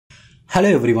Hello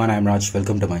everyone, I am Raj.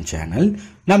 Welcome to my channel.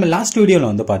 நம்ம last வீடியோல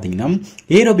வந்து பாத்தீங்கன்னா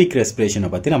ஏரோபிக் ரெஸ்பிரேஷனை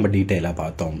பத்தி நம்ம டீடைலா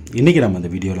பார்த்தோம். இன்னைக்கு நம்ம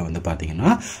இந்த வீடியோல வந்து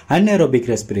பாத்தீங்கன்னா அன்ஏரோபிக்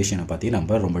ரெஸ்பிரேஷனை பத்தி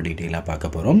நம்ம ரொம்ப டீடைலா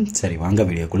பார்க்க போறோம். சரி வாங்க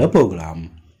வீடியோக்குள்ள போகலாம்.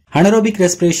 Anaerobic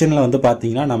respiration வந்து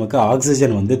பாத்தீங்கன்னா நமக்கு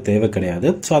ஆக்ஸிஜன் வந்து தேவை கிடையாது.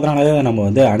 சோ அதனால தான் நம்ம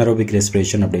வந்து anaerobic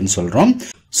respiration அப்படினு சொல்றோம்.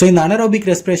 சோ இந்த anaerobic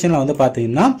respirationல வந்து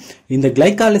பாத்தீங்கன்னா இந்த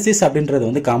கிளைகாலிசிஸ் அப்படின்றது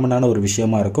வந்து காமனான ஒரு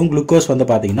விஷயமா இருக்கும். குளுக்கோஸ் வந்து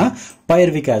பாத்தீங்கன்னா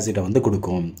பைருவிக் ஆசிட் வந்து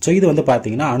கொடுக்கும். சோ இது வந்து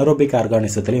பாத்தீங்கன்னா anaerobic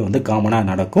ஆர்கானிசத்திலே வந்து காமனா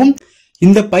நடக்கும்.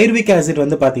 இந்த பைருவிக் ஆசிட்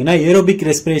வந்து பாத்தீங்கன்னா ஏரோபிக்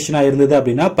ரெஸ்பிரேஷனா இருந்தது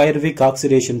அப்படின்னா பைருவிக்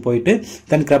ஆக்சிடேஷன் போயிட்டு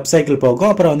தென் கிரப் சைக்கிள் போகும்,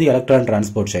 அப்புறம் வந்து எலக்ட்ரான்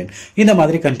டிரான்ஸ்போர்ட் செயின் இந்த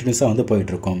மாதிரி கண்டினியூஸா வந்து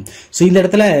போயிட்டு இருக்கும். சோ இந்த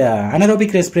இடத்துல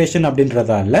அனரோபிக் ரெஸ்பிரேஷன்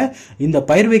அப்படின்றதால இந்த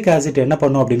பைருவிக் ஆசிட் என்ன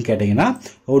பண்ணும் அப்படின்னு கேட்டீங்கன்னா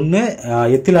ஒன்னு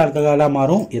எத்தில் ஆல்கஹாலா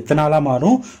மாறும், எத்தனாலா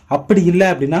மாறும், அப்படி இல்லை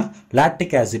அப்படின்னா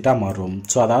லாக்டிக் ஆசிட்டா மாறும்.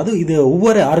 சோ அதாவது இது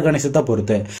ஒவ்வொரு ஆர்கானிசத்தை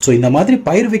பொறுத்து. சோ இந்த மாதிரி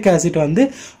பைருவிக் ஆசிட் வந்து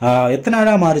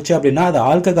எத்தனாலா மாறுச்சு அப்படின்னா அது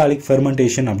ஆல்கஹாலிக்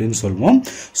ஃபெர்மெண்டேஷன் அப்படின்னு சொல்லுவோம்.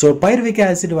 சோ பைருவிக்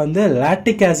ஆசிட் வந்து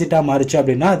லாக்டிக் ஆசிட்டா மாறுச்சு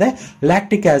அப்படின்னா அதை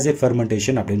லாக்டிக் ஆசிட்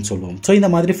ஃபெர்மெண்டேஷன் அப்படின்னு சொல்லுவோம். சோ இந்த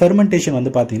மாதிரி ஃபெர்மெண்டேஷன்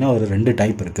வந்து பாத்தீங்கன்னா ஒரு ரெண்டு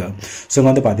டைப் இருக்கு. சோ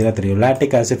வந்து பாத்தீங்கன்னா தெரியும்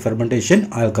lactic acid fermentation,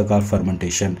 alcohol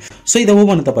fermentation. So இத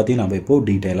ஒவ்வொன்றத பத்தி நம்ம இப்போ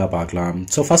டீடைலா பார்க்கலாம்.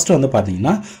 சோ ஃபர்ஸ்ட் வந்து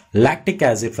பாத்தீங்கன்னா லாக்டிக்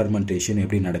ஆசிட் ஃபெர்மெண்டேஷன்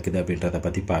எப்படி நடக்குது அப்படின்றத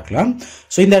பத்தி பார்க்கலாம்.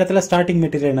 சோ இந்த இடத்துல ஸ்டார்டிங்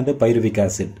மெட்டீரியல் என்னது பைருவிக்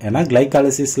ஆசிட். ஏன்னா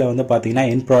கிளைகாலிசிஸ்ல வந்து பாத்தீங்கன்னா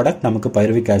எண்ட் ப்ராடக்ட் நமக்கு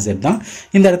பைருவிக் ஆசிட் தான்.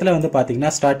 இந்த இடத்துல வந்து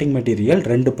பாத்தீங்கன்னா starting material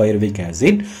 2 pyruvic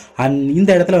acid. And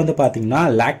இந்த இடத்துல வந்து பாத்தீங்கன்னா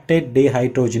லாக்டேட்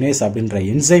டீஹைட்ரோஜனேஸ் அப்படின்ற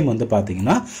என்சைம் வந்து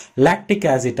பாத்தீங்கன்னா லாக்டிக்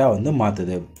ஆசிட்டா வந்து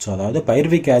மாத்துது. சோ அதாவது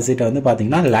பைருவிக் ஆசிட்டை வந்து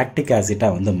பாத்தீங்கன்னா லாக்டிக் ஆசிட்டா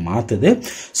வந்து மாத்துது.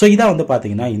 சோ இதான் வந்து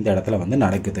பாத்தீங்கன்னா இந்த இடத்துல வந்து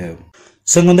நடக்குது.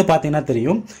 சோ இங்க வந்து பாத்தீங்கன்னா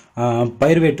தெரியும்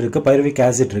பைருவேட் இருக்கு, பைருவிக்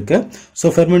ஆசிட் இருக்கு. சோ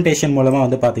ஃபெர்மெண்டேஷன் மூலமா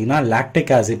வந்து பாத்தீங்கன்னா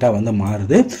லாக்டிக் ஆசிட்டா வந்து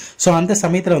மாறுது. சோ அந்த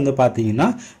சமயத்துல வந்து பாத்தீங்கன்னா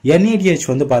NADH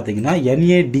வந்து பாத்தீங்கன்னா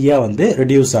NAD வந்து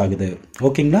ரெடியூஸ் ஆகுது.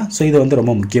 ஓகேங்களா? சோ இது வந்து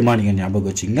ரொம்ப முக்கியமா நீங்க ஞாபகம்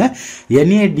வச்சுங்க.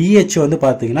 NADH வந்து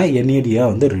பாத்தீங்கன்னா NAD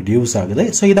வந்து ரெடியூஸ் ஆகுது.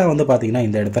 சோ இதான் வந்து பாத்தீங்கன்னா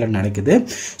இந்த இடத்துல நடக்குது.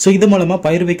 சோ இது மூலமா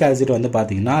பைருவிக் ஆசிட் வந்து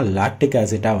பாத்தீங்கன்னா லாக்டிக்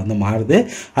ஆசிட்டா வந்து மாறுது.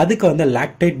 அதுக்கு வந்து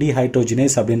லாக்டேட்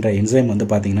டீஹைட்ரோஜனேஸ் அப்படின்ற என்சைம் வந்து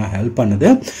பாத்தீங்கன்னா ஹெல்ப்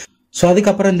பண்ணுது. சோ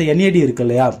அதுக்கப்புறம் இந்த NAD இருக்கு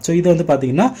இல்லையா, சோ இது வந்து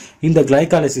பாத்தீங்கன்னா இந்த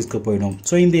கிளைகாலிசிஸ்க்கு போயிடும்.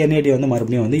 சோ இந்த NAD வந்து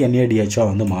மறுபடியும் வந்து NADH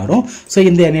வந்து மாறும். சோ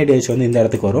இந்த NADH வந்து இந்த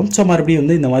இடத்துக்கு வரும். சோ மறுபடியும்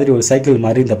வந்து இந்த மாதிரி ஒரு சைக்கிள்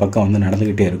மாதிரி இந்த பக்கம் வந்து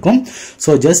நடந்துகிட்டே இருக்கும்.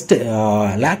 சோ ஜஸ்ட்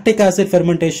லாக்டிக் ஆசிட்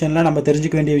ஃபெர்மெண்டேஷன்ல நம்ம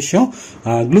தெரிஞ்சுக்க வேண்டிய விஷயம்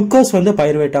குளுக்கோஸ் வந்து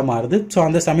பைருவேட்டா மாறுது. சோ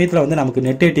அந்த சமயத்துல வந்து நமக்கு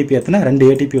நெட் ATP எத்தனை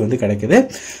 2 ATP வந்து கிடைக்குது.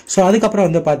 சோ அதுக்கப்புறம்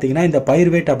வந்து பாத்தீங்கன்னா இந்த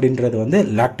பைருவேட் அப்படின்றது வந்து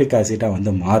லாக்டிக் ஆசிட்டா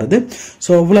வந்து மாறுது.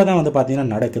 சோ இவ்வளவுதான் வந்து பாத்தீங்கன்னா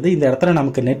நடக்குது. இந்த இடத்துல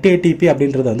நமக்கு நெட் ATP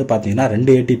அப்படின்றது வந்து பாத்தீங்கன்னா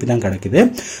 2 ATP தான் கிடைக்குது.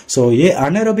 சோ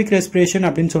அனேரோபிக் ரெஸ்பிரேஷன்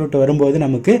அப்படின்னு சொல்லிட்டு வரும்போது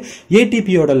நமக்கு ATP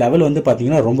யோட லெவல் வந்து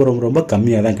பாத்தீங்கன்னா ரொம்ப ரொம்ப ரொம்ப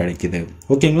கம்மியா தான் கிடைக்குது.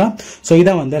 ஓகேங்களா? சோ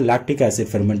இதான் வந்து லாக்டிக்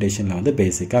ஆசிட் ஃபெர்மெண்டேஷன்ல வந்து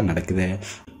பேசிக்கா நடக்குது.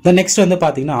 நெக்ஸ்ட் வந்து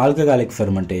பாத்தீங்கன்னா ஆல்கஹாலிக்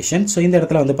ஃபெர்மெண்டேஷன். சோ இந்த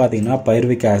இடத்துல வந்து பாத்தீங்கன்னா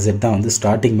பைருவிக் ஆசிட் தான் வந்து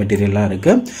ஸ்டார்டிங் மெட்டீரியலா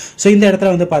இருக்கு. சோ இந்த இடத்துல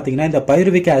வந்து பாத்தீங்கன்னா இந்த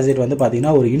பைருவிக் ஆசிட் வந்து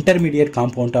பாத்தீங்கன்னா ஒரு இன்டர்மீடியேட்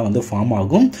காம்பவுண்டா வந்து ஃபார்ம்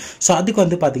ஆகும். சோ அதுக்கு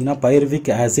வந்து பாத்தீங்கன்னா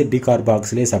பைருவிக் ஆசிட்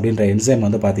டிகார்பாக்சிலேஸ் அப்படின்ற என்சைம்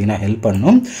வந்து பாத்தீங்கன்னா ஹெல்ப்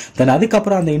பண்ணும். தென்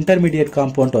அதுக்கப்புறம் அந்த இன்டர்மீடியேட்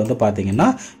காம்பவுண்ட் வந்து பாத்தீங்கன்னா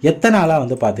எத்தனாலா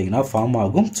வந்து பாத்தீங்கன்னா ஃபார்ம்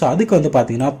ஆகும். சோ அதுக்கு வந்து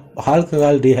பாத்தீங்கன்னா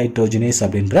ஆல்கஹால் டீஹைட்ரோஜனேஸ்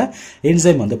அப்படின்ற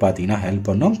என்சைம் வந்து பாத்தீங்கன்னா ஹெல்ப்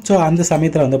பண்ணும். சோ அந்த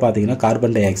சமயத்துல வந்து பாத்தீங்கன்னா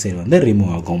கார்பன் டை ஆக்சைடு வந்து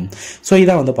ரிமூவ் ஆகும். சோ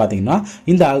இதான் வந்து பாத்தீங்கன்னா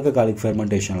இந்த ஆல்கஹாலிக்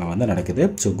ஃபெர்மெண்டேஷன்ல வந்து நடக்குது.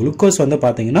 சோ குளுக்கோஸ் வந்து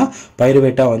பாத்தீங்கன்னா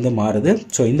பைருவேட்டா வந்து மாறுது.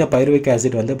 சோ இந்த பைருவிக்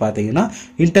ஆசிட் வந்து பாத்தீங்கன்னா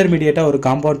இன்டர்மீடியேட்டா ஒரு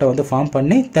காம்பவுண்டை வந்து ஃபார்ம்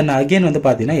பண்ணி தென் அகைன் வந்து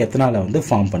பாத்தீங்கன்னா எத்தனால வந்து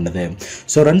ஃபார்ம் பண்ணுது.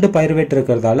 சோ 2 பைருவேட்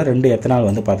இருக்கிறதால 2 எத்தனால்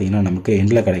வந்து பாத்தீங்கன்னா நமக்கு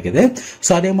எண்ட்ல கிடைக்குது.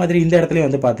 சோ அதே மாதிரி இந்த இடத்துல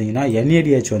வந்து பாத்தீங்கன்னா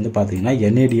NADH வந்து பாத்தீங்கன்னா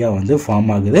NAD வந்து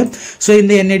ஃபார்ம் ஆகுது. சோ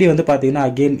இந்த NAD வந்து பாத்தீங்கன்னா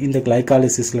அகைன் இந்த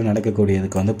கிளைகாலிசிஸ்ல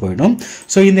நடக்கக்கூடியதுக்கு வந்து போயிடும்.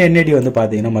 சோ இந்த NAD வந்து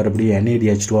பாத்தீங்கன்னா மறுபடியும்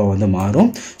NADH2 வந்து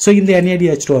மாறும். சோ இந்த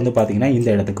NADH2 வந்து பாத்தீங்கன்னா இந்த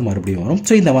இடத்துக்கு மறுபடியும் வரும்.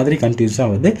 சோ இந்த மாதிரி கண்டினியூஸா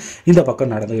வந்து இந்த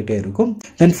பக்கம் நடந்துகிட்டே இருக்கும்.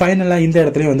 தென் ஃபைனலா இந்த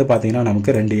இடத்துலயும் வந்து பாத்தீங்கன்னா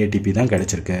நமக்கு 2 ATP தான்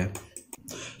கிடைச்சிருக்கு.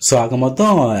 சோ ஆக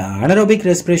மொத்தம் அனேரோபிக்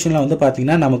ரெஸ்பிரேஷன்ல வந்து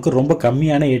பாத்தீங்கன்னா நமக்கு ரொம்ப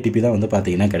கம்மியான ATP தான் வந்து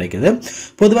பாத்தீங்கன்னா கிடைக்குது.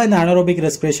 பொதுவா இந்த அனேரோபிக்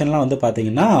ரெஸ்பிரேஷன்லாம் வந்து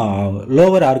பாத்தீங்கன்னா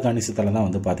லோவர் ஆர்கானிசத்துல தான்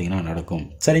வந்து பாத்தீங்கன்னா நடக்கும்.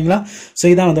 சரிங்களா? சோ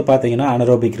இதான் வந்து பாத்தீங்கன்னா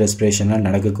அனேரோபிக் ரெஸ்பிரேஷன்ல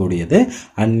நடக்கக்கூடியது.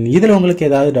 அண்ட் இதுல உங்களுக்கு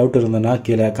ஏதாவது டவுட் இருந்ததுன்னா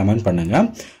கீழே கமெண்ட் பண்ணுங்க.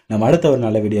 நம்ம அடுத்த ஒரு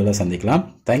நல்ல வீடியோல சந்திக்கலாம்.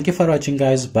 Thank you for watching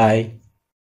guys. Bye.